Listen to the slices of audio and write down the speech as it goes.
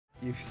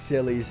You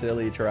silly,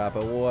 silly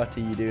trapper. What are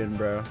you doing,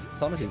 bro?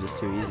 It's honestly just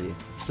too easy.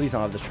 Please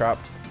don't have this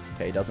trapped.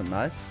 Okay, he doesn't.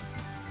 Nice.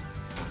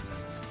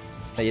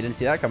 Hey, you didn't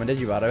see that coming, did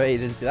you, by the way? You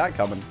didn't see that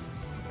coming.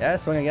 Yeah,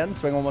 swing again.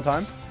 Swing one more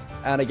time.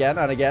 And again,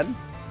 and again.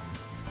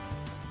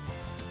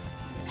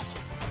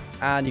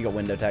 And you got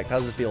window tech. How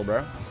does it feel,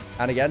 bro?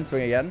 And again,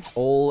 swing again.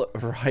 All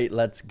right,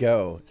 let's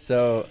go.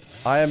 So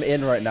I am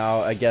in right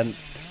now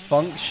against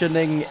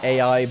functioning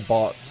AI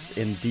bots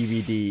in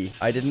DVD.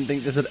 I didn't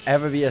think this would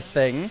ever be a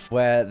thing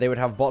where they would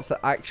have bots that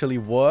actually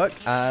work,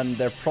 and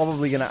they're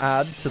probably going to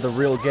add to the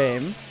real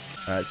game.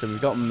 All right, so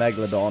we've got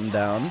Megalodon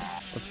down.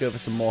 Let's go for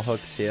some more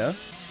hooks here.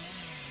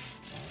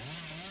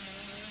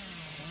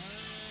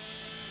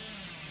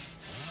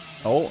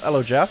 Oh,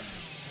 hello, Jeff.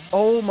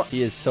 Oh my,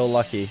 he is so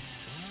lucky.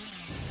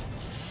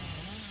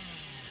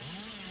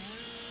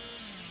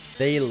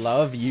 They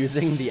love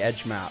using the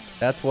edge map.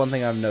 That's one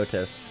thing I've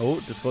noticed.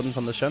 Oh, discordance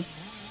on the shun.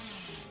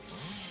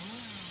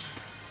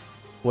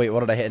 Wait,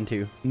 what did I hit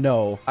into?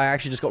 No, I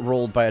actually just got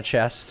rolled by a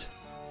chest.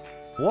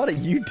 What are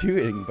you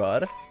doing,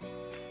 bud?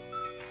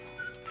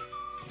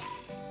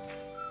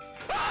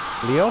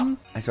 Leon?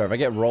 I swear, if I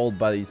get rolled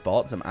by these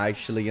bots, I'm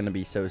actually going to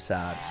be so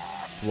sad.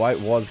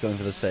 White was going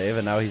for the save,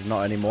 and now he's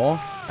not anymore.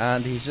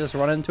 And he's just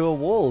run into a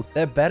wall.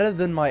 They're better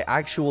than my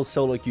actual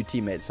SoloQ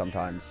teammates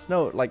sometimes.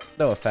 No, like,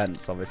 no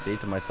offense, obviously,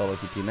 to my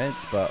SoloQ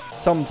teammates, but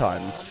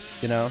sometimes,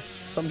 you know,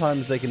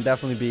 sometimes they can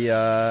definitely be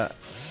a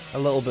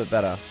little bit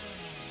better.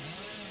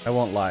 I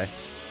won't lie.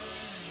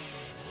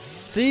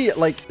 See,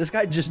 like, this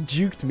guy just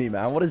juked me,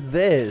 man. What is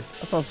this?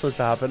 That's not supposed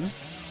to happen.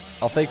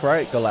 I'll fake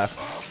right, go left.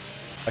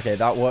 Okay,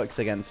 that works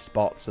against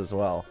bots as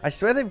well. I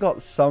swear they've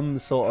got some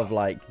sort of,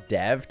 like,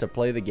 dev to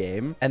play the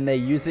game, and they're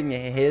using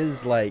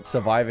his, like,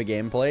 survivor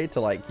gameplay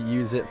to, like,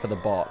 use it for the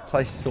bots.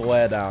 I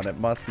swear down, it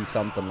must be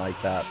something like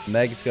that.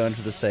 Meg's going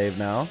for the save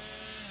now.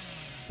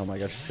 Oh my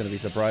gosh, she's going to be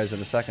surprised in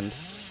a second.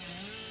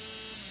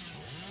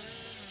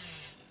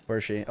 Where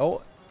is she?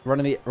 Oh,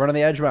 running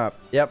the edge map.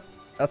 Yep,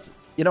 that's...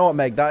 You know what,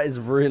 Meg? That is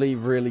really,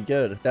 really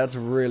good. That's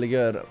really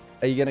good.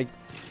 Are you going to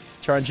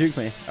try and juke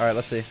me? All right,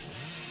 let's see.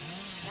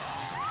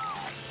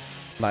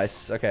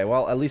 Nice. Okay,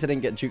 well, at least I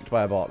didn't get juked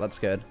by a bot. That's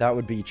good. That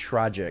would be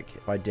tragic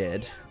if I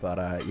did,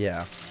 but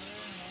yeah.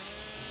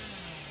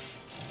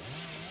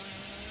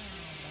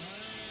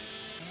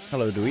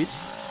 Hello, Duit.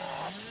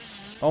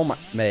 Oh my,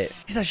 mate.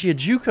 He's actually a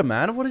juker,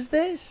 man. What is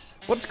this?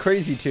 What's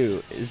crazy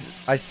too is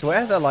I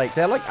swear they're like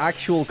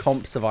actual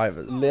comp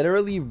survivors.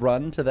 Literally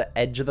run to the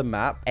edge of the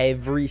map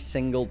every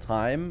single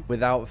time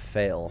without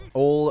fail.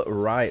 All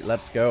right,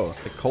 let's go.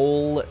 The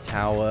coal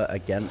tower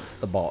against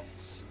the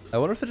bots. I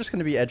wonder if they're just going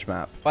to be edge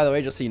map. By the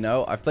way, just so you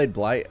know, I've played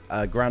Blight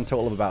a grand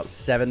total of about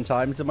 7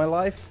 times in my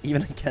life.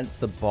 Even against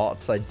the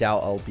bots, I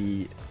doubt I'll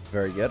be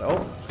very good. Oh,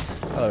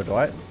 hello,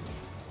 Dwight.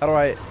 How do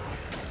I...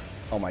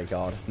 Oh my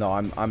god. No,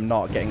 I'm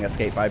not getting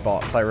escaped by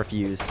bots. I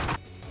refuse.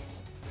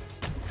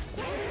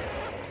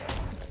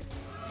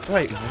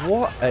 Wait,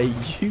 what are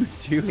you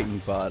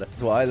doing, bud?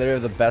 That's why they're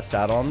the best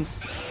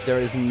add-ons.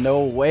 There is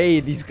no way.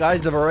 These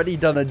guys have already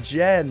done a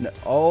gen.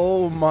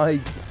 Oh my...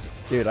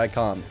 Dude, I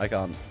can't.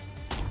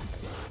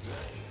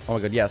 Oh my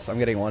god, yes, I'm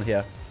getting one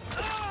here.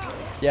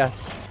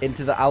 Yes,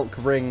 into the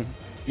Alk ring.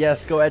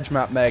 Yes, go edge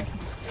map, Meg.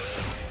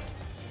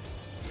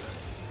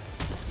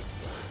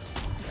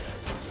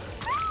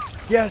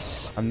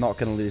 Yes! I'm not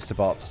gonna lose to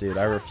bots, dude.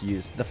 I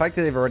refuse. The fact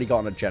that they've already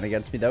gotten a gen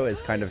against me, though,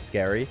 is kind of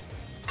scary.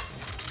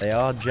 They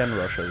are gen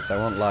rushers, I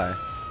won't lie.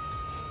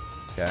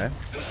 Okay.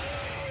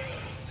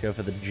 Let's go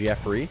for the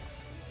Jeffrey.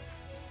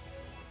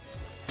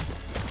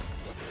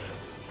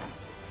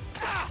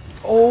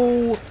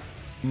 Oh!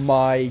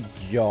 My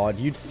god,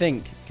 you'd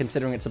think,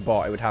 considering it's a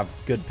bot, it would have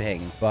good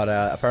ping, but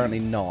apparently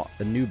not.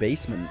 The new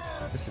basement.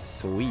 This is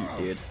sweet,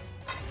 dude.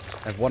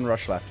 I have 1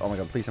 rush left. Oh my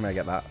god, please tell me I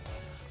get that.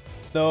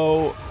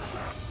 No.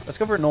 Let's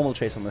go for a normal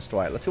chase on this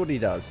Dwight. Let's see what he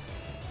does.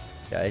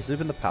 Yeah, he's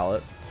looping the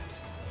pallet.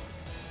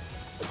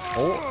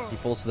 Oh, he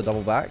falls to the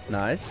double back.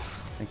 Nice.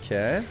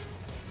 Okay.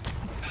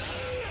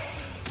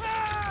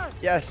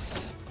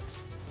 Yes.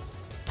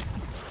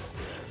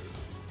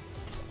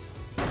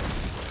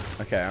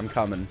 Okay, I'm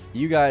coming.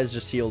 You guys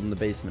just healed in the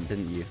basement,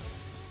 didn't you?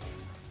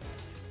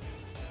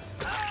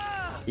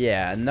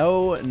 Yeah,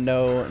 no,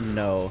 no,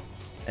 no.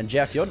 And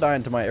Jeff, you're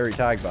dying to my Uri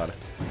tag, bud.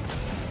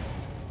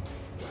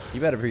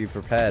 You better be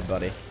prepared,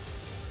 buddy.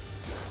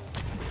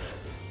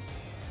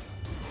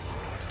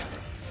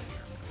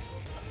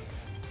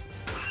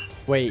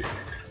 Wait.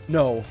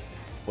 No.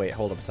 Wait,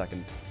 hold up a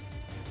second.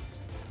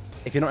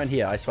 If you're not in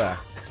here, I swear.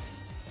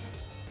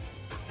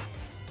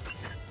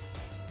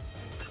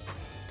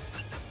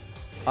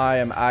 I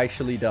am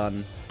actually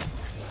done.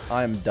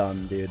 I'm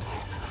done, dude.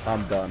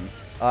 I'm done.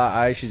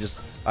 I actually just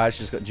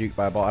got juked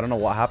by a bot. I don't know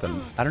what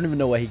happened. I don't even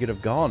know where he could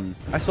have gone.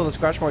 I saw the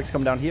scratch marks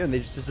come down here and they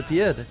just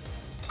disappeared.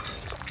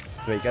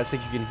 Wait, you guys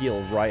think you can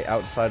heal right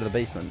outside of the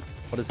basement?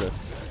 What is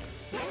this?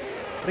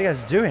 What are you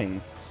guys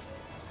doing?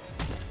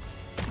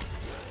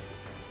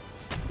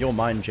 You're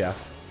mine,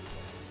 Jeff.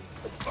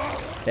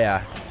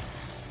 Yeah.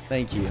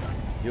 Thank you.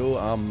 You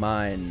are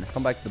mine.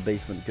 Come back to the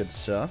basement, good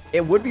sir.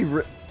 It would be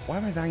Why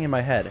am I banging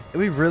my head? It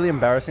would be really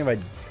embarrassing if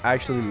I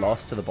actually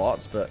lost to the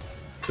bots, but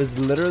there's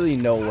literally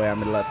no way I'm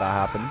going to let that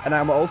happen. And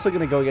I'm also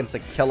going to go against a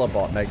killer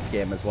bot next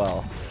game as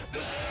well.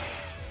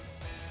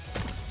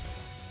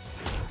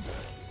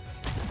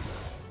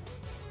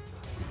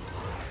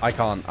 I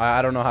can't.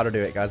 I don't know how to do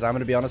it, guys. I'm going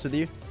to be honest with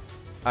you.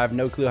 I have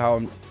no clue how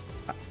I'm...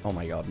 Oh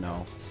my god,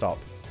 no. Stop.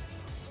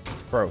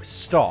 Bro,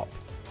 stop.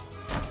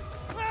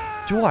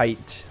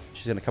 Dwight.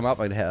 She's going to come up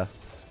right here.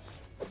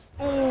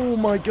 Oh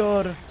my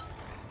god.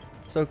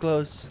 So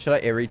close. Should I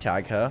Aerie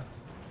tag her?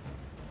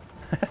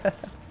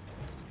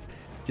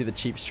 Do the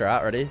cheap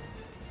strat. Ready?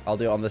 I'll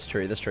do it on this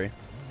tree. This tree.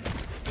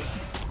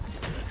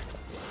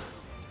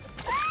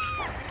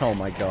 Oh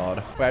my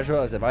god. Wait, I just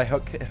realized if I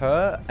hook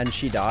her and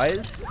she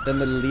dies, then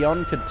the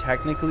Leon could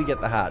technically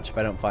get the hatch if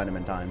I don't find him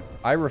in time.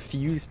 I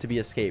refuse to be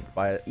escaped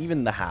by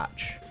even the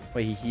hatch.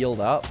 Wait, he healed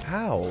up?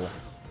 How?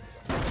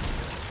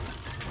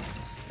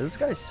 Is this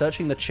guy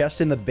searching the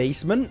chest in the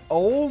basement?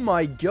 Oh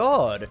my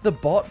god. The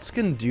bots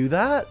can do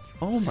that?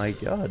 Oh my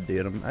god,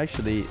 dude. I'm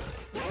actually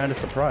kind of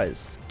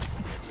surprised.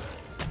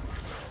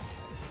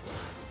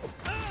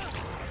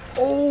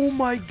 Oh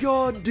my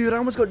god, dude. I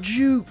almost got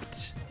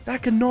juked.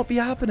 That cannot be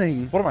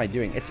happening. What am I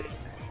doing?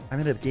 I'm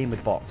in a game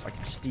with bots. I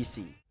can just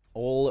DC.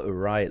 All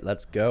right,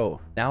 let's go.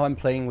 Now I'm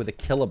playing with a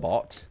killer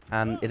bot,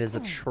 and it is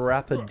a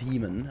trapper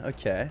demon.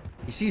 Okay.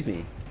 He sees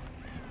me.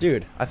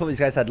 Dude, I thought these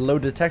guys had low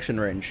detection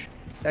range.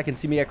 They can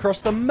see me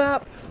across the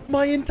map.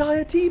 My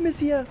entire team is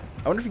here.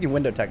 I wonder if we can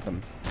window tech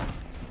them.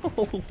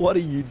 What are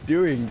you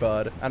doing,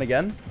 bud? And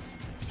again.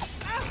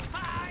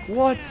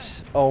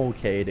 What?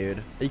 Okay, dude.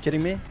 Are you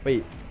kidding me?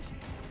 Wait.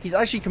 He's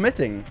actually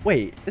committing.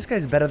 Wait, this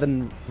guy's better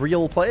than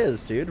real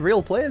players, dude.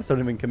 Real players don't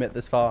even commit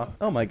this far.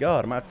 Oh my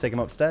god, I might have to take him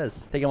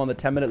upstairs. Take him on the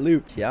 10-minute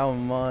loop.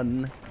 Come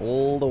on.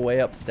 All the way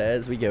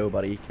upstairs we go,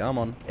 buddy. Come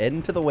on.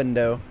 Into the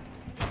window.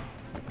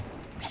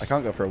 I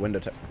can't go for a window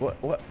tech.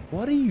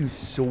 What are you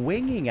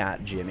swinging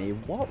at, Jimmy?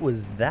 What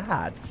was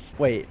that?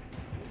 Wait.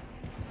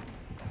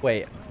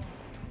 Wait.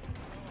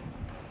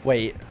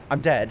 Wait. I'm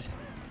dead.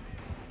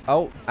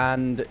 Oh,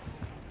 and...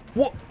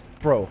 What?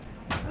 Bro.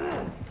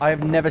 I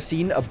have never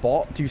seen a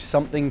bot do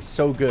something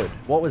so good.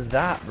 What was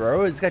that,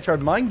 bro? This guy tried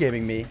mind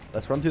gaming me.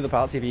 Let's run through the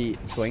pallet, see if he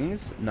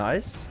swings.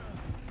 Nice.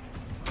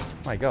 Oh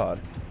my god.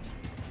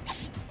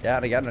 Yeah,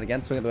 and again and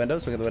again. Swing at the window,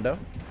 swing at the window.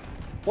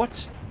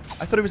 What?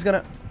 I thought he was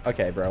gonna...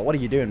 Okay, bro. What are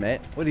you doing, mate?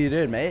 What are you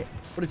doing, mate?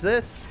 What is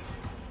this?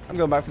 I'm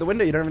going back for the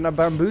window. You don't even have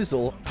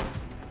bamboozle.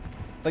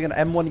 Like an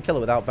M1 killer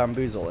without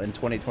bamboozle in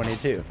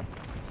 2022.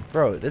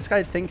 Bro, this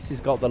guy thinks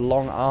he's got the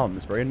long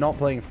arms, bro. You're not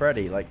playing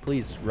Freddy. Like,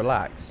 please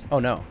relax. Oh,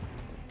 no.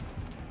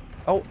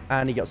 Oh,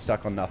 and he got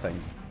stuck on nothing.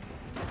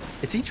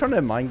 Is he trying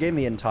to mind game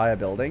the entire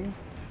building?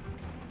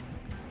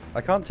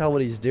 I can't tell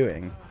what he's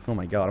doing. Oh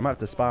my god, I might have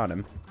to spawn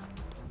him.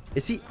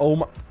 Is he? Oh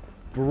my...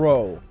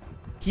 Bro.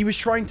 He was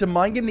trying to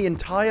mind game the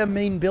entire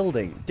main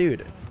building.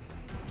 Dude.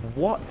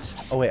 What?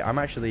 Oh wait, I'm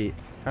actually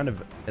kind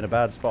of in a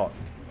bad spot.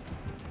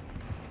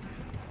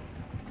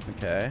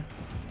 Okay.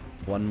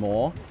 One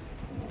more.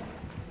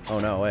 Oh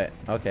no, wait.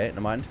 Okay,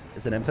 never mind.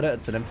 It's an infinite.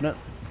 It's an infinite.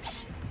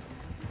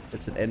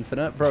 It's an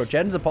infinite. Bro,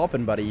 gens are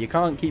popping, buddy. You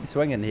can't keep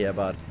swinging here,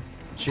 bud.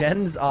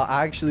 Gens are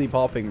actually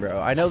popping, bro.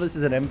 I know this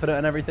is an infinite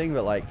and everything,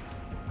 but like,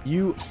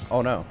 you...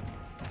 Oh, no.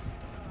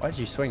 Why did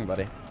you swing,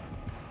 buddy?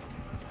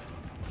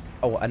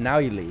 Oh, and now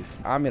you leave.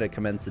 I'm going to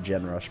commence the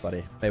gen rush,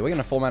 buddy. Hey, we're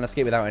going to full-man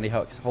escape without any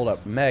hooks. Hold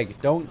up.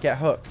 Meg, don't get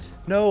hooked.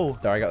 No.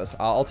 There, I got this.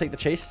 I'll take the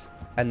chase,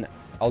 and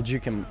I'll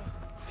juke him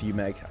for you,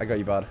 Meg. I got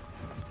you, bud.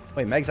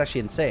 Wait, Meg's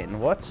actually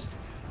insane. What?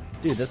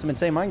 Dude, there's some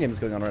insane mind games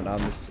going on right now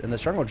in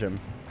this jungle gym.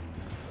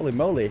 Holy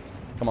moly.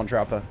 Come on,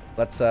 Trapper.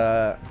 Let's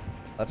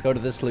go to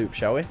this loop,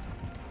 shall we?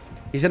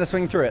 He's gonna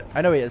swing through it.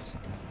 I know he is.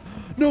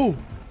 No!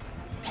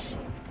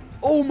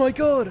 Oh my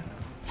god!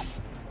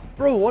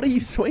 Bro, what are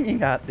you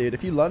swinging at, dude?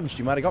 If you lunged,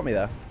 you might have got me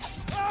there.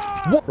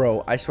 What?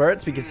 Bro, I swear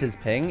it's because his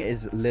ping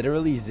is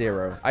literally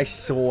 0. I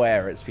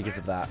swear it's because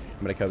of that.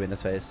 I'm gonna Kobe in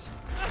his face.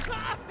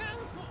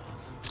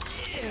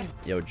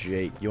 Yo,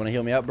 Jake. You wanna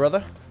heal me up,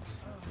 brother?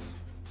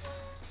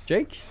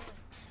 Jake?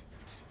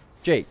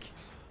 Jake.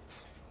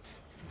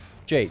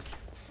 Jake.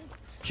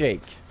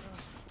 Jake.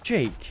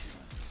 Jake.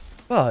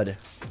 Bud.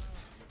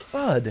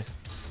 Bud.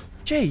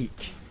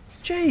 Jake.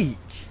 Jake.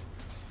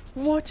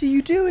 What are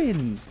you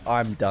doing?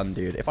 I'm done,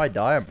 dude. If I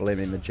die, I'm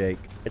blaming the Jake.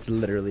 It's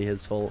literally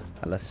his fault.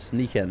 And let's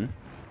sneak in.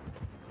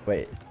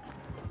 Wait.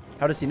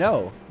 How does he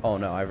know? Oh,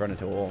 no. I've run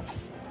into a wall.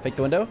 Fake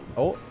the window?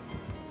 Oh. All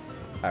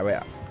right, wait.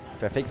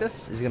 Do I fake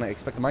this? Is he going to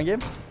expect the mind game?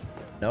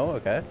 No?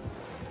 Okay.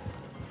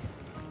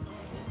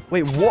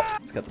 Wait, what?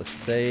 Let's get the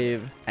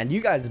save. And you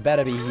guys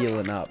better be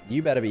healing up.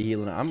 You better be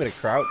healing up. I'm going to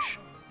crouch.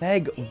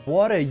 Meg,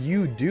 what are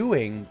you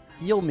doing?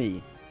 Heal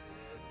me.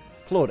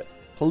 Claude,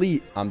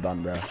 please. I'm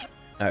done, bro.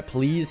 All right,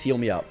 please heal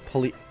me up.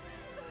 Please.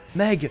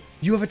 Meg,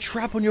 you have a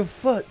trap on your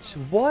foot.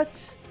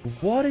 What?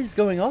 What is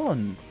going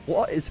on?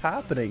 What is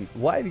happening?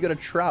 Why have you got a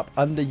trap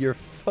under your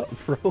foot,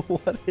 bro?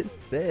 What is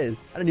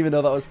this? I didn't even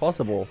know that was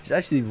possible. She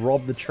actually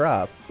robbed the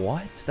trap.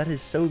 What? That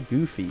is so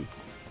goofy.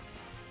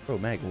 Bro,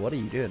 Meg, what are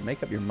you doing?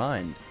 Make up your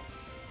mind.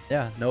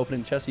 Yeah, no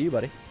opening the chest for you,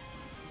 buddy.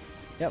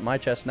 Yeah, my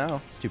chest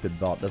now. Stupid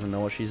bot doesn't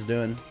know what she's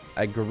doing.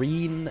 A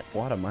green...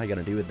 What am I going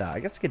to do with that? I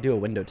guess I could do a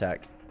window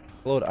tech.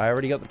 Lord, I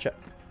already got the chest.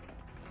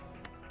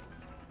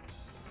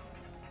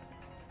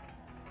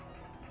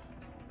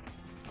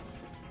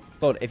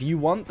 Lord, if you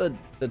want the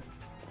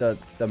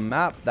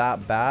map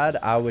that bad,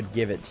 I would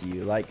give it to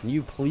you. Like, can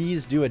you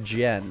please do a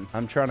gen?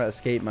 I'm trying to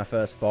escape my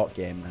first bot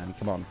game, man.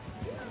 Come on.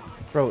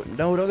 Bro,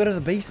 no, don't go to the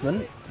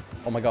basement.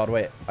 Oh my god,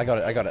 wait. I got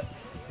it, I got it.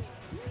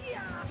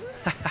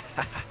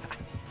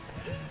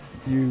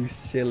 You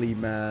silly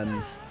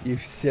man. You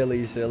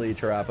silly, silly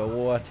trapper.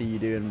 What are you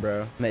doing,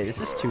 bro? Mate, this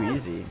is too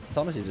easy. It's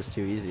honestly just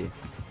too easy.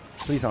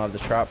 Please don't have the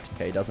trapped.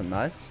 Okay, he doesn't.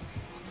 Nice.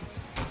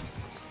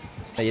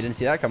 Hey, you didn't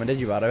see that coming, did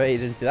you, by the way? You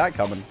didn't see that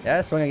coming.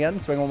 Yeah, swing again.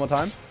 Swing one more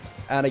time.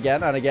 And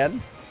again, and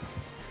again.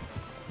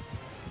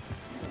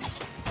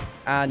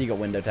 And you got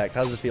window tech.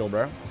 How's it feel,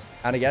 bro?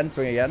 And again,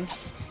 swing again.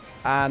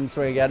 And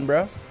swing again,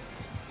 bro.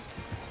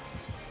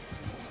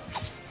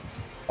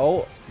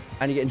 Oh,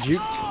 and you're getting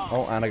juked.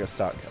 Oh, and I got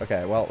stuck.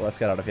 Okay, well, let's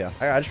get out of here.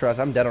 I just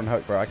realized I'm dead on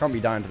hook, bro. I can't be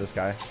dying to this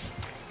guy.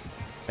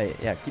 Hey,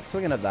 yeah, keep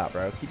swinging at that,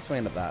 bro. Keep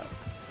swinging at that.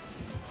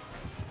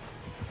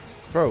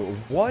 Bro,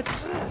 what?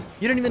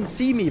 You didn't even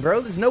see me, bro.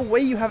 There's no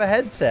way you have a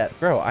headset.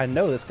 Bro, I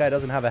know this guy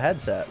doesn't have a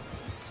headset.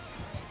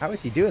 How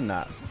is he doing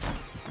that?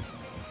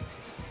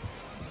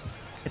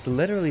 It's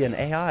literally an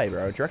AI,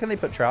 bro. Do you reckon they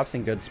put traps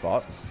in good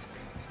spots?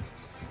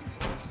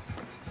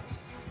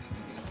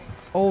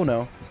 Oh,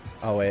 no.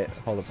 Oh, wait.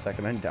 Hold up a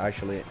second. I need to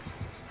actually...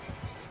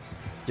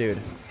 Dude.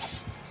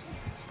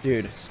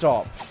 Dude,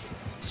 stop.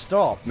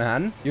 Stop,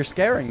 man. You're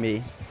scaring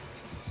me.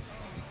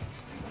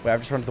 Wait, I've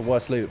just run to the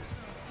worst loop.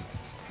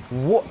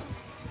 What?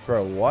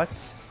 Bro,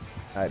 what?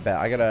 Alright, bet.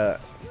 I gotta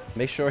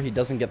make sure he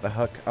doesn't get the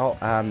hook. Oh,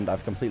 and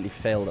I've completely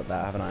failed at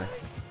that, haven't I?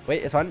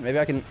 Wait, it's fine. Maybe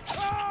I can...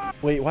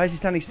 Wait, why is he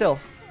standing still?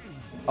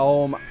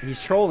 Oh,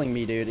 he's trolling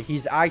me, dude.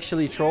 He's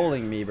actually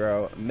trolling me,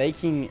 bro.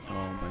 Making... Oh,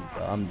 my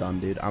God. I'm done,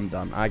 dude. I'm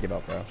done. I give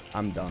up, bro.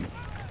 I'm done.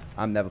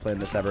 I'm never playing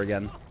this ever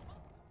again.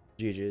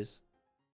 GG's.